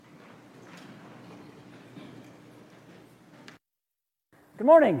Good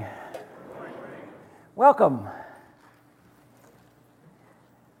morning. Welcome.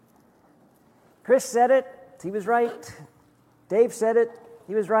 Chris said it. He was right. Dave said it.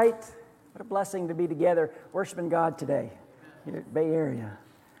 He was right. What a blessing to be together worshiping God today here at Bay Area.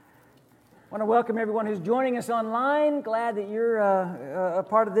 I want to welcome everyone who's joining us online. Glad that you're a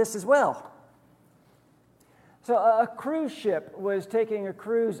part of this as well. So a cruise ship was taking a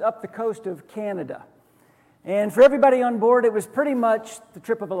cruise up the coast of Canada. And for everybody on board, it was pretty much the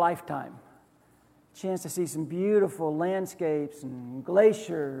trip of a lifetime. A chance to see some beautiful landscapes and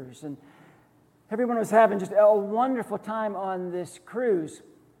glaciers. And everyone was having just a wonderful time on this cruise.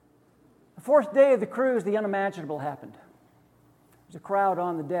 The fourth day of the cruise, the unimaginable happened. There was a crowd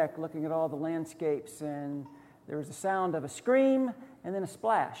on the deck looking at all the landscapes, and there was the sound of a scream and then a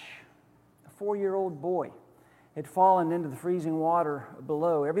splash. A 4-year-old boy had fallen into the freezing water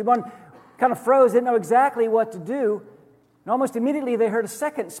below. Everyone kind of froze, didn't know exactly what to do, and almost immediately they heard a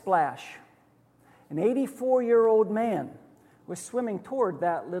second splash. An 84-year-old man was swimming toward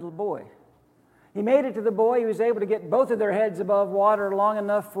that little boy. He made it to the boy. He was able to get both of their heads above water long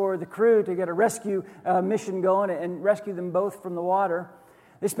enough for the crew to get a rescue mission going and rescue them both from the water.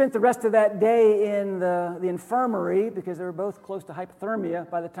 They spent the rest of that day in the infirmary because they were both close to hypothermia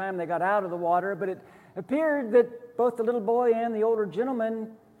by the time they got out of the water, but it appeared that both the little boy and the older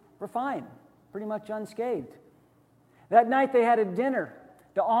gentleman were fine, pretty much unscathed. That night they had a dinner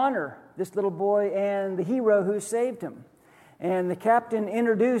to honor this little boy and the hero who saved him. And the captain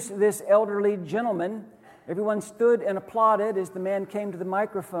introduced this elderly gentleman. Everyone stood and applauded as the man came to the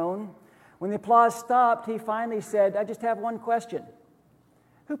microphone. When the applause stopped, he finally said, "I just have one question.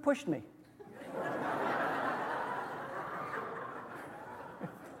 Who pushed me?"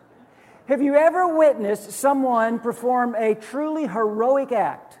 Have you ever witnessed someone perform a truly heroic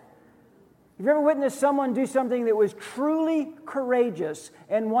act? Have you ever witnessed someone do something that was truly courageous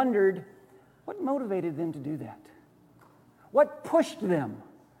and wondered what motivated them to do that? What pushed them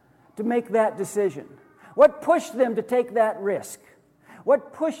to make that decision? What pushed them to take that risk?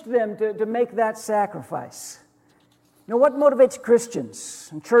 What pushed them to make that sacrifice? You know, what motivates Christians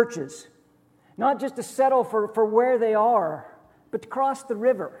and churches? Not just to settle for where they are, but to cross the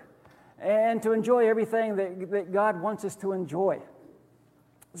river and to enjoy everything that God wants us to enjoy.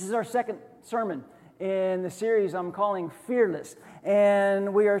 This is our second sermon in the series I'm calling Fearless.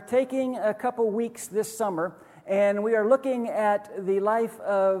 And we are taking a couple weeks this summer, and we are looking at the life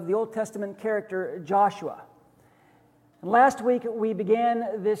of the Old Testament character Joshua. And last week we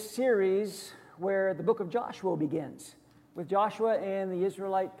began this series where the book of Joshua begins, with Joshua and the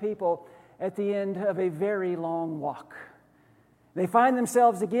Israelite people at the end of a very long walk. They find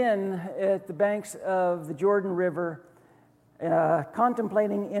themselves again at the banks of the Jordan River,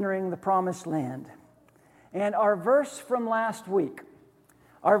 contemplating entering the promised land. And our verse from last week,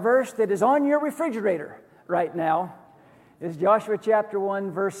 our verse that is on your refrigerator right now, is Joshua chapter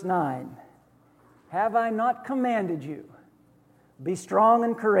 1, verse 9. Have I not commanded you? Be strong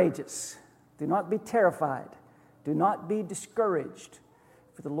and courageous. Do not be terrified. Do not be discouraged.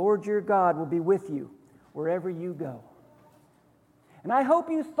 For the Lord your God will be with you wherever you go. And I hope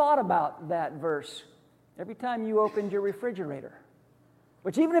you thought about that verse every time you opened your refrigerator.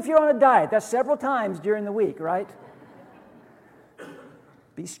 Which, even if you're on a diet, that's several times during the week, right?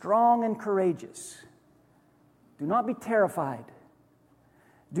 Be strong and courageous. Do not be terrified.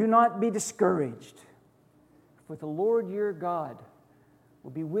 Do not be discouraged. For the Lord your God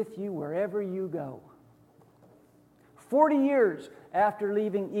will be with you wherever you go. 40 years after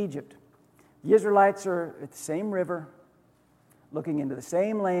leaving Egypt, the Israelites are at the same river, looking into the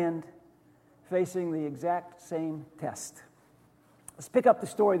same land, facing the exact same test. Let's pick up the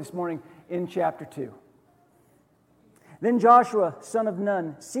story this morning in chapter 2. Then Joshua, son of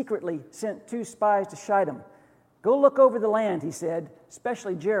Nun, secretly sent 2 spies to Shittim. Go look over the land, he said,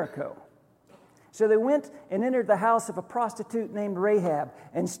 especially Jericho. So they went and entered the house of a prostitute named Rahab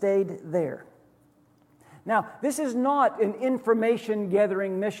and stayed there. Now, this is not an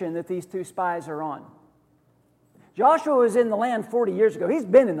information-gathering mission that these 2 spies are on. Joshua was in the land 40 years ago. He's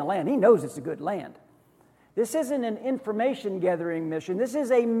been in the land. He knows it's a good land. This isn't an information-gathering mission. This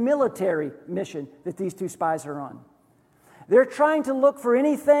is a military mission that these 2 spies are on. They're trying to look for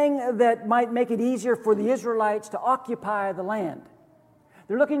anything that might make it easier for the Israelites to occupy the land.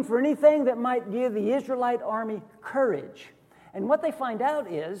 They're looking for anything that might give the Israelite army courage. And what they find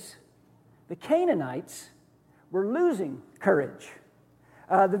out is the Canaanites were losing courage.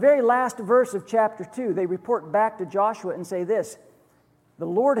 The very last verse of chapter 2, they report back to Joshua and say this: the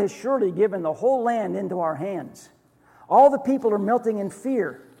Lord has surely given the whole land into our hands. All the people are melting in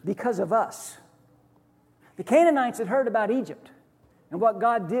fear because of us. The Canaanites had heard about Egypt. and what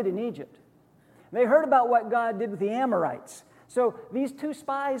God did in Egypt. They heard about what God did with the Amorites. So these two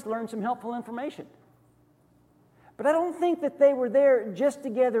spies learned some helpful information. But I don't think that they were there just to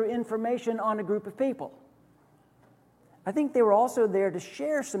gather information on a group of people. I think they were also there to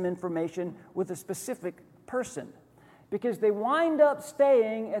share some information with a specific person, because they wind up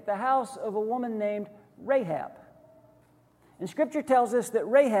staying at the house of a woman named Rahab. And Scripture tells us that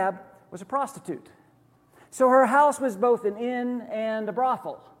Rahab was a prostitute. So her house was both an inn and a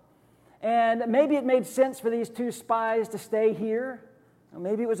brothel. And maybe it made sense for these two spies to stay here. Or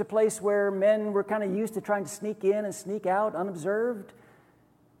maybe it was a place where men were kind of used to trying to sneak in and sneak out unobserved.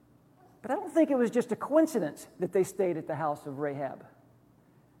 But I don't think it was just a coincidence that they stayed at the house of Rahab.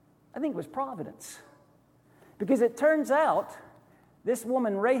 I think it was providence. Because it turns out this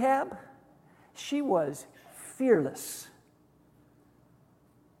woman, Rahab, she was fearless.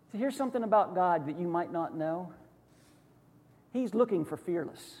 So here's something about God that you might not know. He's looking for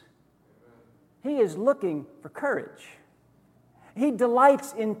fearless. He is looking for courage. He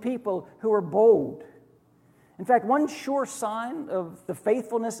delights in people who are bold. In fact, one sure sign of the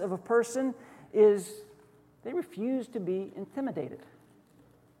faithfulness of a person is they refuse to be intimidated.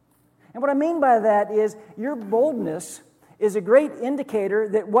 And what I mean by that is your boldness is a great indicator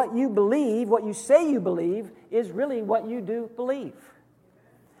that what you believe, what you say you believe, is really what you do believe.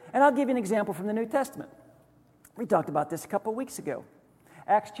 And I'll give you an example from the New Testament. We talked about this a couple of weeks ago.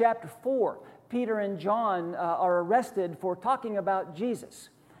 Acts chapter 4, Peter and John are arrested for talking about Jesus.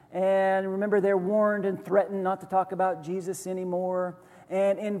 And remember, they're warned and threatened not to talk about Jesus anymore.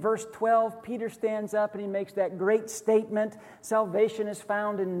 And in verse 12, Peter stands up and he makes that great statement, "Salvation is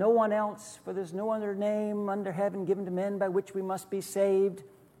found in no one else, for there's no other name under heaven given to men by which we must be saved."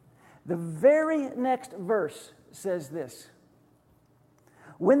 The very next verse says this: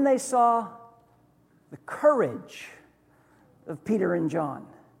 "When they saw the courage of Peter and John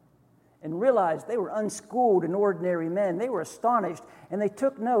and realized they were unschooled and ordinary men, they were astonished, and they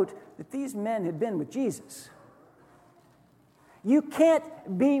took note that these men had been with Jesus." You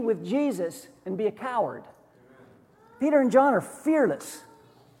can't be with Jesus and be a coward. Peter and John are fearless.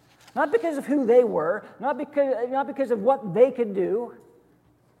 Not because of who they were, not because of what they could do.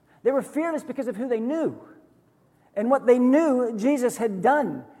 They were fearless because of who they knew and what they knew Jesus had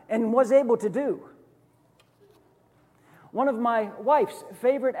done and was able to do. One of my wife's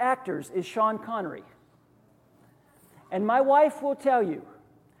favorite actors is Sean Connery. And my wife will tell you,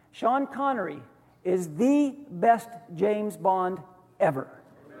 Sean Connery is the best James Bond ever.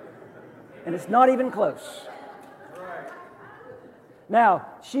 And it's not even close. Now,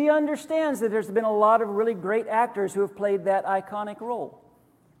 she understands that there's been a lot of really great actors who have played that iconic role.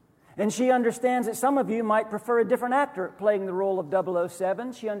 And she understands that some of you might prefer a different actor playing the role of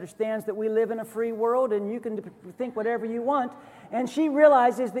 007. She understands that we live in a free world and you can think whatever you want. And she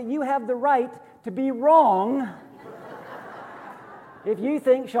realizes that you have the right to be wrong if you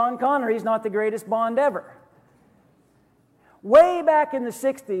think Sean Connery is not the greatest Bond ever. Way back in the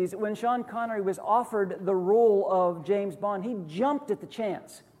 60s, when Sean Connery was offered the role of James Bond, he jumped at the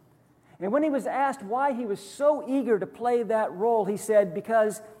chance. And when he was asked why he was so eager to play that role, he said,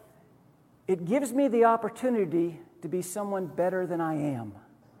 "Because it gives me the opportunity to be someone better than I am."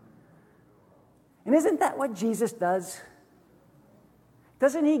 And isn't that what Jesus does?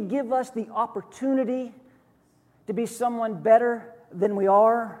 Doesn't he give us the opportunity to be someone better than we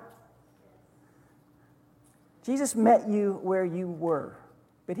are? Jesus met you where you were,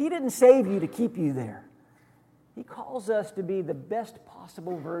 but he didn't save you to keep you there. He calls us to be the best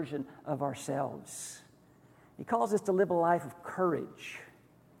possible version of ourselves. He calls us to live a life of courage.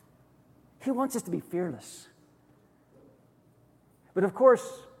 He wants us to be fearless. But of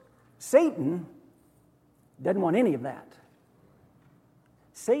course, Satan doesn't want any of that.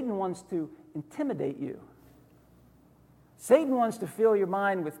 Satan wants to intimidate you. Satan wants to fill your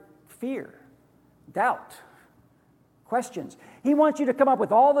mind with fear, doubt, questions. He wants you to come up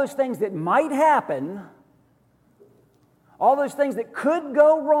with all those things that might happen, all those things that could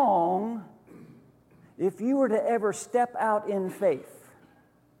go wrong if you were to ever step out in faith.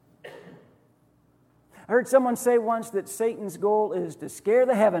 I heard someone say once that Satan's goal is to scare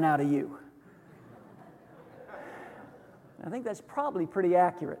the heaven out of you. I think that's probably pretty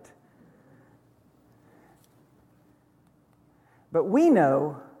accurate. But we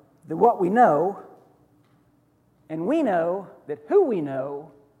know that what we know, and we know that who we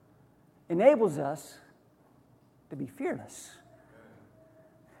know, enables us to be fearless.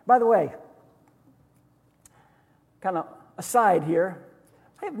 By the way, kind of aside here,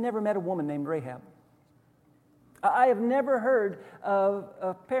 I have never met a woman named Rahab. I have never heard of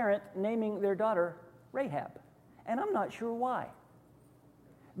a parent naming their daughter Rahab, and I'm not sure why.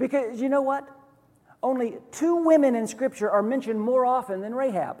 Because you know what? Only 2 women in Scripture are mentioned more often than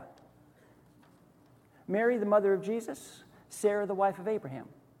Rahab. Mary, the mother of Jesus, Sarah, the wife of Abraham.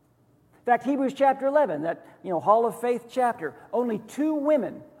 In fact, Hebrews chapter 11, that Hall of Faith chapter, only 2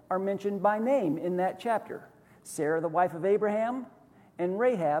 women are mentioned by name in that chapter. Sarah, the wife of Abraham, and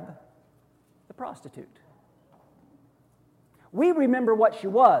Rahab, the prostitute. We remember what she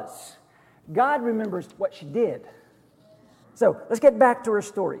was. God remembers what she did. So, let's get back to her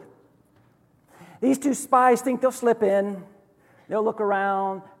story. These 2 spies think they'll slip in, they'll look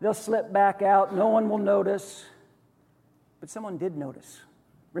around, they'll slip back out, no one will notice. But someone did notice.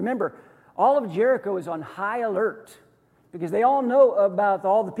 Remember, all of Jericho is on high alert because they all know about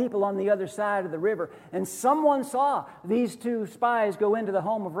all the people on the other side of the river. And someone saw these 2 spies go into the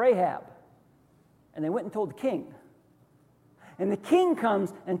home of Rahab. And they went and told the king. And the king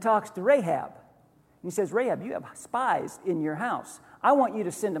comes and talks to Rahab. And he says, Rahab, you have spies in your house. I want you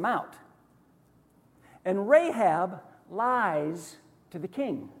to send them out. And Rahab lies to the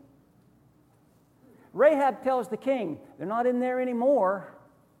king. Rahab tells the king, they're not in there anymore.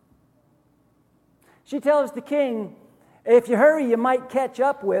 She tells the king, if you hurry, you might catch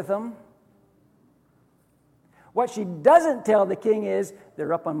up with them. What she doesn't tell the king is,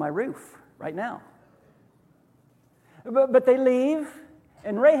 they're up on my roof right now. But they leave,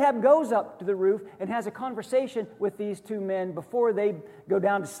 and Rahab goes up to the roof and has a conversation with these 2 men before they go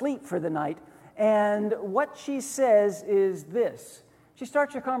down to sleep for the night. And what she says is this. She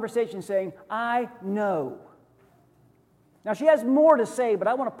starts her conversation saying, I know. Now, she has more to say, but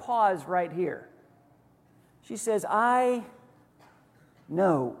I want to pause right here. She says, I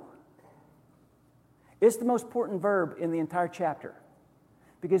know. It's the most important verb in the entire chapter.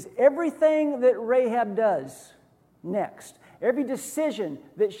 Because everything that Rahab does next, every decision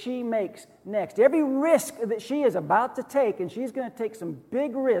that she makes next, every risk that she is about to take, and she's going to take some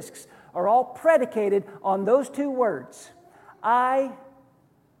big risks, are all predicated on those 2 words. I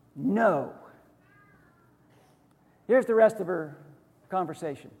know. Here's the rest of her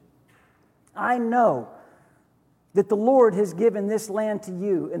conversation. I know that the Lord has given this land to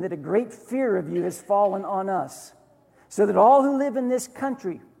you, and that a great fear of you has fallen on us, so that all who live in this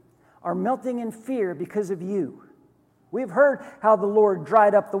country are melting in fear because of you. We've heard how the Lord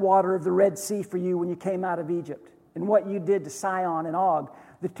dried up the water of the Red Sea for you when you came out of Egypt, and what you did to Sihon and Og,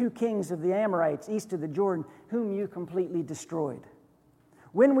 the 2 kings of the Amorites east of the Jordan, whom you completely destroyed.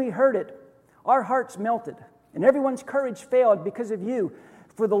 When we heard it, our hearts melted, and everyone's courage failed because of you.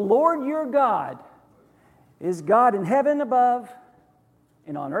 For the Lord your God is God in heaven above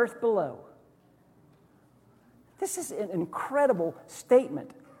and on earth below. This is an incredible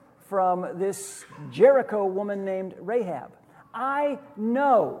statement from this Jericho woman named Rahab. I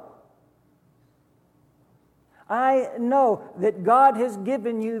know that God has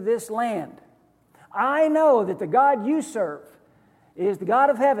given you this land. I know that the God you serve is the God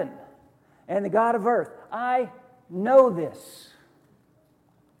of heaven and the God of earth. I know this.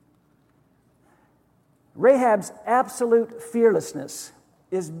 Rahab's absolute fearlessness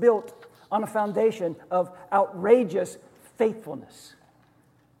is built on a foundation of outrageous faithfulness.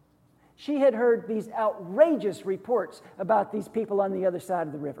 She had heard these outrageous reports about these people on the other side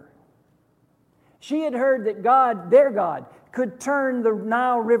of the river. She had heard that God, their God, could turn the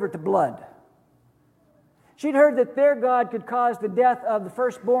Nile River to blood. She'd heard that their God could cause the death of the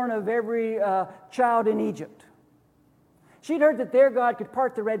firstborn of every child in Egypt. She'd heard that their God could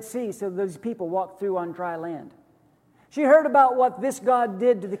part the Red Sea so those people walked through on dry land. She heard about what this God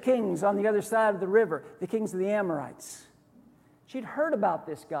did to the kings on the other side of the river, the kings of the Amorites. She'd heard about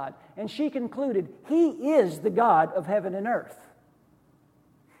this God, and she concluded, He is the God of heaven and earth.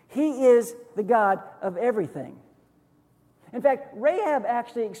 He is the God of everything. In fact, Rahab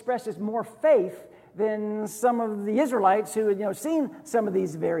actually expresses more faith than some of the Israelites who had seen some of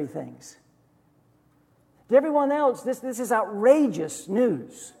these very things. To everyone else, this is outrageous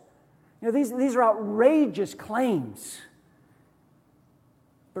news. These are outrageous claims.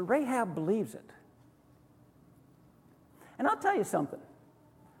 But Rahab believes it. And I'll tell you something.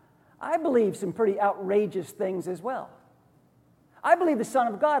 I believe some pretty outrageous things as well. I believe the Son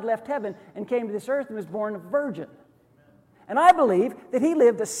of God left heaven and came to this earth and was born a virgin. And I believe that He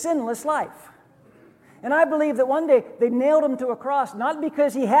lived a sinless life. And I believe that one day they nailed Him to a cross, not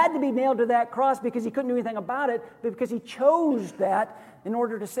because He had to be nailed to that cross because He couldn't do anything about it, but because He chose that in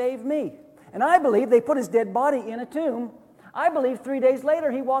order to save me. And I believe they put His dead body in a tomb. I believe 3 days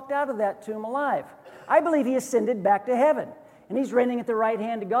later He walked out of that tomb alive. I believe He ascended back to heaven. And He's reigning at the right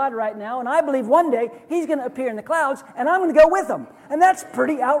hand of God right now. And I believe one day He's going to appear in the clouds and I'm going to go with Him. And that's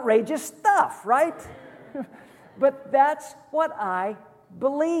pretty outrageous stuff, right? But that's what I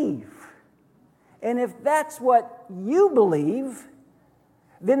believe. And if that's what you believe,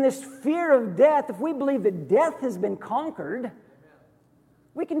 then this fear of death, if we believe that death has been conquered,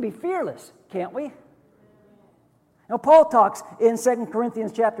 we can be fearless, can't we? Now, Paul talks in 2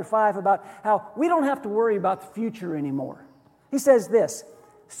 Corinthians chapter 5 about how we don't have to worry about the future anymore. He says this,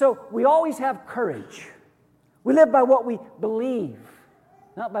 so we always have courage. We live by what we believe,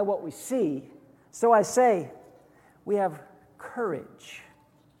 not by what we see. So I say, we have courage.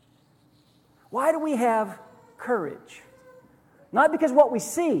 Why do we have courage? Not because of what we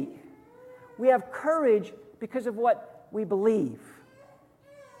see. We have courage because of what we believe.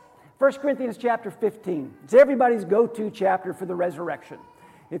 1 Corinthians chapter 15. It's everybody's go-to chapter for the resurrection.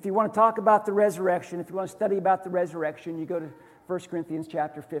 If you want to talk about the resurrection, if you want to study about the resurrection, you go to 1 Corinthians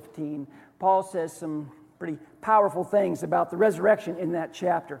chapter 15. Paul says some pretty powerful things about the resurrection in that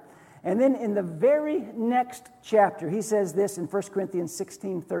chapter. And then in the very next chapter, he says this in 1 Corinthians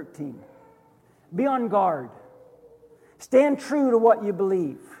 16:13. Be on guard. Stand true to what you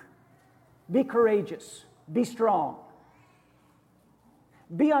believe. Be courageous. Be strong.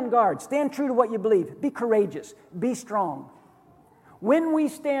 Be on guard. Stand true to what you believe. Be courageous. Be strong. When we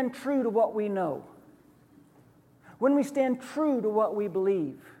stand true to what we know, when we stand true to what we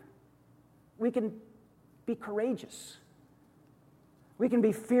believe, we can be courageous. We can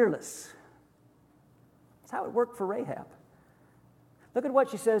be fearless. That's how it worked for Rahab. Look at what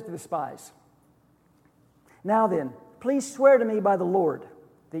she says to the spies. Now then, please swear to me by the Lord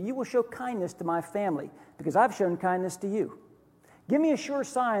that you will show kindness to my family, because I've shown kindness to you. Give me a sure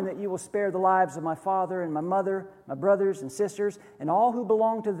sign that you will spare the lives of my father and my mother, my brothers and sisters, and all who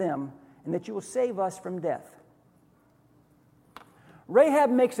belong to them, and that you will save us from death. Rahab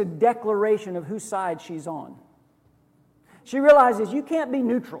makes a declaration of whose side she's on. She realizes you can't be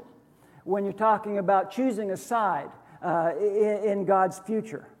neutral when you're talking about choosing a side in God's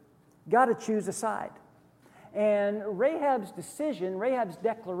future. You've got to choose a side. And Rahab's decision, Rahab's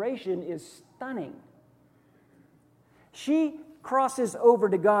declaration is stunning. She crosses over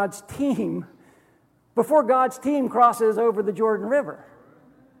to God's team before God's team crosses over the Jordan River.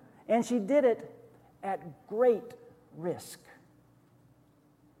 And she did it at great risk.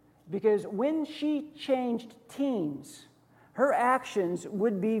 Because when she changed teams, her actions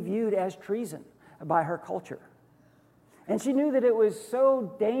would be viewed as treason by her culture. And she knew that it was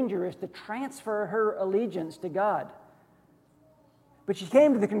so dangerous to transfer her allegiance to God. But she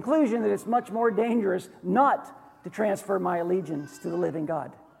came to the conclusion that it's much more dangerous not to transfer my allegiance to the living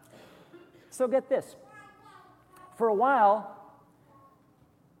God. So get this. For a while,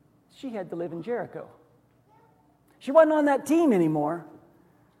 she had to live in Jericho. She wasn't on that team anymore,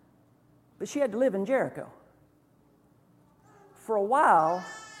 but she had to live in Jericho. For a while,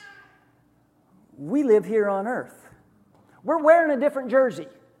 we live here on earth. We're wearing a different jersey,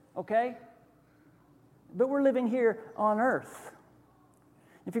 okay? But we're living here on earth.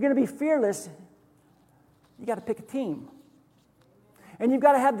 If you're going to be fearless, you got to pick a team. And you've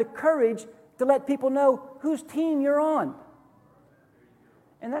got to have the courage to let people know whose team you're on.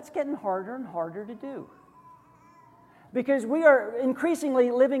 And that's getting harder and harder to do. Because we are increasingly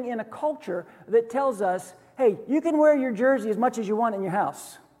living in a culture that tells us, hey, you can wear your jersey as much as you want in your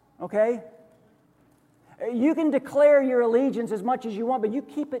house, okay? You can declare your allegiance as much as you want, but you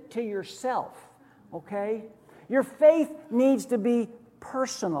keep it to yourself, okay? Your faith needs to be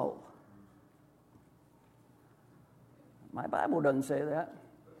personal. My Bible doesn't say that.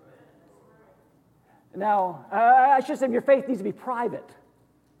 Now, I should say your faith needs to be private.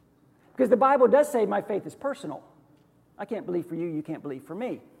 Because the Bible does say my faith is personal. I can't believe for you, you can't believe for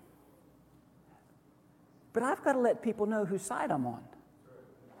me. But I've got to let people know whose side I'm on.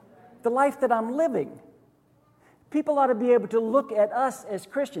 The life that I'm living. People ought to be able to look at us as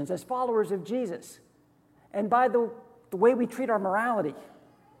Christians, as followers of Jesus, and by the way we treat our morality,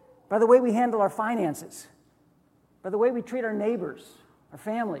 by the way we handle our finances, by the way we treat our neighbors, our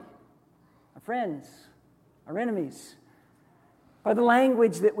family, our friends, our enemies, by the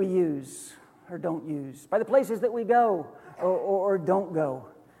language that we use or don't use, by the places that we go or don't go,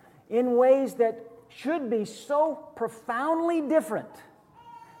 in ways that should be so profoundly different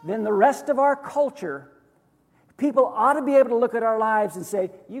than the rest of our culture. People ought to be able to look at our lives and say,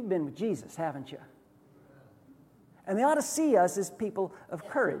 you've been with Jesus, haven't you? And they ought to see us as people of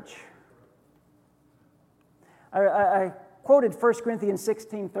courage. I quoted 1 Corinthians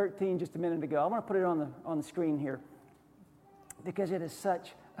 16:13 just a minute ago. I want to put it on the screen here because it is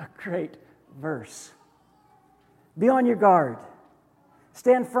such a great verse. Be on your guard.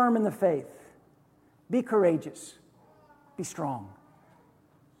 Stand firm in the faith. Be courageous. Be strong.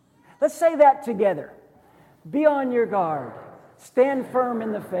 Let's say that together. Be on your guard. Stand firm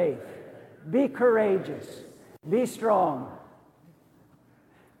in the faith. Be courageous. Be strong.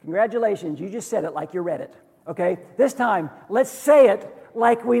 Congratulations, you just said it like you read it. Okay? This time, let's say it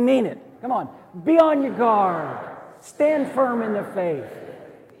like we mean it. Come on. Be on your guard. Stand firm in the faith.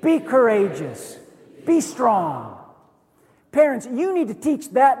 Be courageous. Be strong. Parents, you need to teach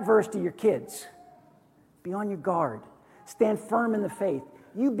that verse to your kids. Be on your guard. Stand firm in the faith.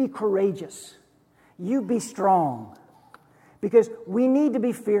 You be courageous. You be strong. Because we need to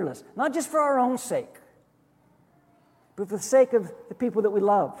be fearless, not just for our own sake, but for the sake of the people that we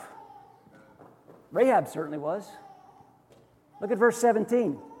love. Rahab certainly was. Look at verse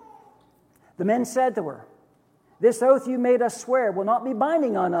 17. The men said to her, "This oath you made us swear will not be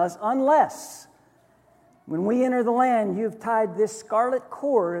binding on us unless, when we enter the land, you've tied this scarlet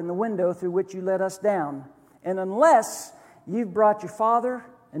cord in the window through which you let us down, and unless you've brought your father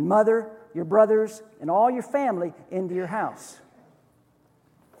and mother, your brothers, and all your family into your house."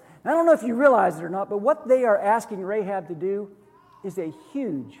 Now, I don't know if you realize it or not, but what they are asking Rahab to do is a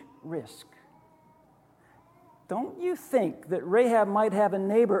huge risk. Don't you think that Rahab might have a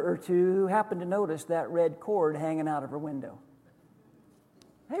neighbor or two who happened to notice that red cord hanging out of her window?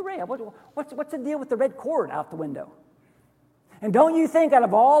 Hey, Rahab, what's the deal with the red cord out the window? And don't you think out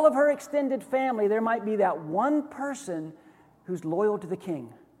of all of her extended family, there might be that one person who's loyal to the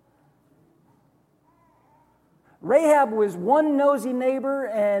king? Rahab was one nosy neighbor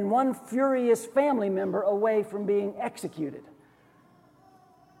and one furious family member away from being executed.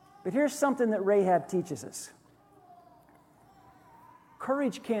 But here's something that Rahab teaches us.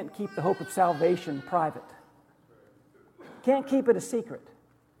 Courage can't keep the hope of salvation private. Can't keep it a secret.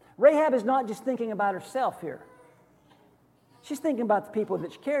 Rahab is not just thinking about herself here. She's thinking about the people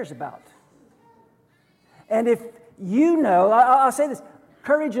that she cares about. And if you know, I'll say this,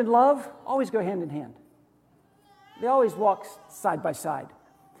 courage and love always go hand in hand. They always walk side by side.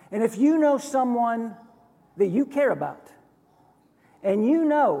 And if you know someone that you care about, and you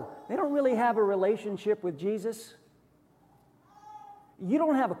know they don't really have a relationship with Jesus, you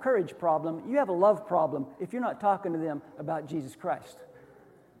don't have a courage problem, you have a love problem if you're not talking to them about Jesus Christ.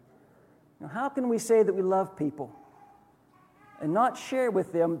 Now, how can we say that we love people and not share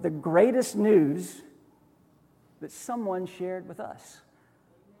with them the greatest news that someone shared with us?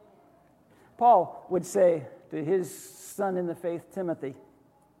 Paul would say to his son in the faith, Timothy,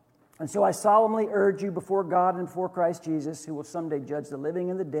 "And so I solemnly urge you before God and before Christ Jesus, who will someday judge the living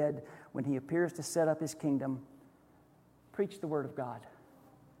and the dead when he appears to set up his kingdom, preach the word of God.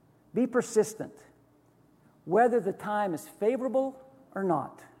 Be persistent, whether the time is favorable or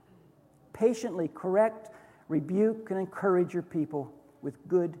not. Patiently correct, rebuke, and encourage your people with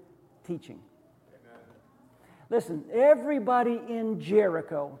good teaching." Amen. Listen, everybody in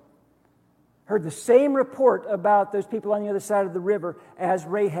Jericho heard the same report about those people on the other side of the river as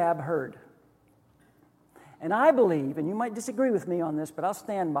Rahab heard. And I believe, and you might disagree with me on this, but I'll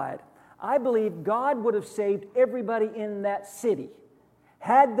stand by it, I believe God would have saved everybody in that city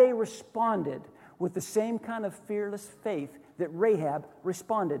had they responded with the same kind of fearless faith that Rahab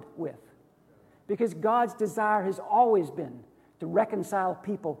responded with. Because God's desire has always been to reconcile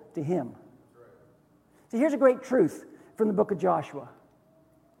people to Him. So here's a great truth from the book of Joshua.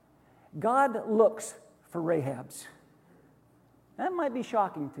 God looks for Rahabs. That might be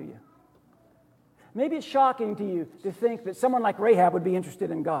shocking to you. Maybe it's shocking to you to think that someone like Rahab would be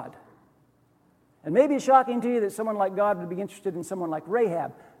interested in God. And maybe it's shocking to you that someone like God would be interested in someone like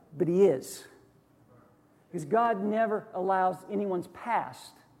Rahab, but He is. Because God never allows anyone's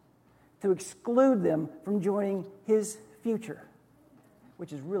past to exclude them from joining His future,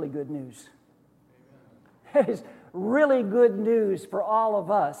 which is really good news. It is really good news for all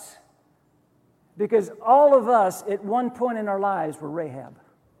of us, because all of us at one point in our lives were Rahab.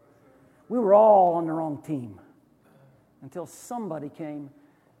 We were all on the wrong team until somebody came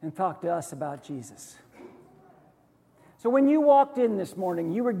and talked to us about Jesus. So when you walked in this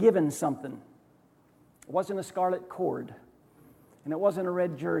morning, you were given something. It wasn't a scarlet cord, and it wasn't a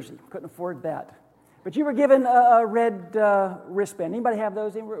red jersey. Couldn't afford that. But you were given a red wristband. Anybody have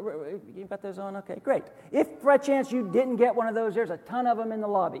those? You got those on? Okay, great. If by chance you didn't get one of those, there's a ton of them in the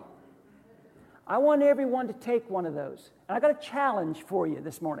lobby. I want everyone to take one of those. And I got a challenge for you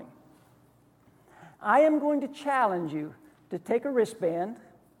this morning. I am going to challenge you to take a wristband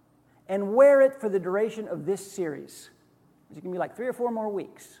and wear it for the duration of this series. It's going to be like 3 or 4 more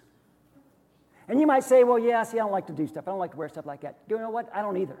weeks. And you might say, well, yeah, see, I don't like to do stuff. I don't like to wear stuff like that. You know what? I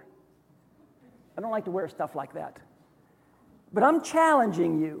don't either. I don't like to wear stuff like that. But I'm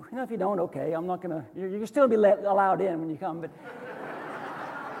challenging you. You know, if you don't, okay, I'm not going to, you can still be allowed in when you come, but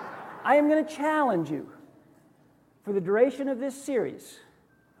I am going to challenge you for the duration of this series,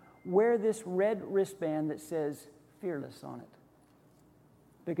 wear this red wristband that says fearless on it.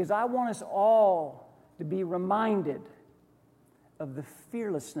 Because I want us all to be reminded of the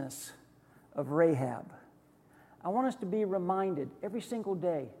fearlessness of Rahab. I want us to be reminded every single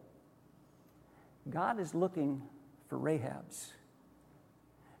day, God is looking for Rahabs.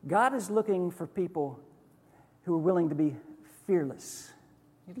 God is looking for people who are willing to be fearless.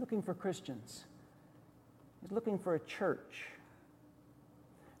 He's looking for Christians. He's looking for a church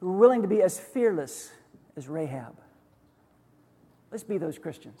who are willing to be as fearless as Rahab. Let's be those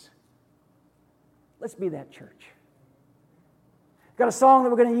Christians. Let's be that church. Got a song that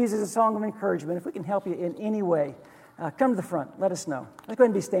we're going to use as a song of encouragement. If we can help you in any way, come to the front. Let us know. Let's go ahead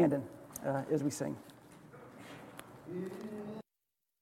and be standing as we sing.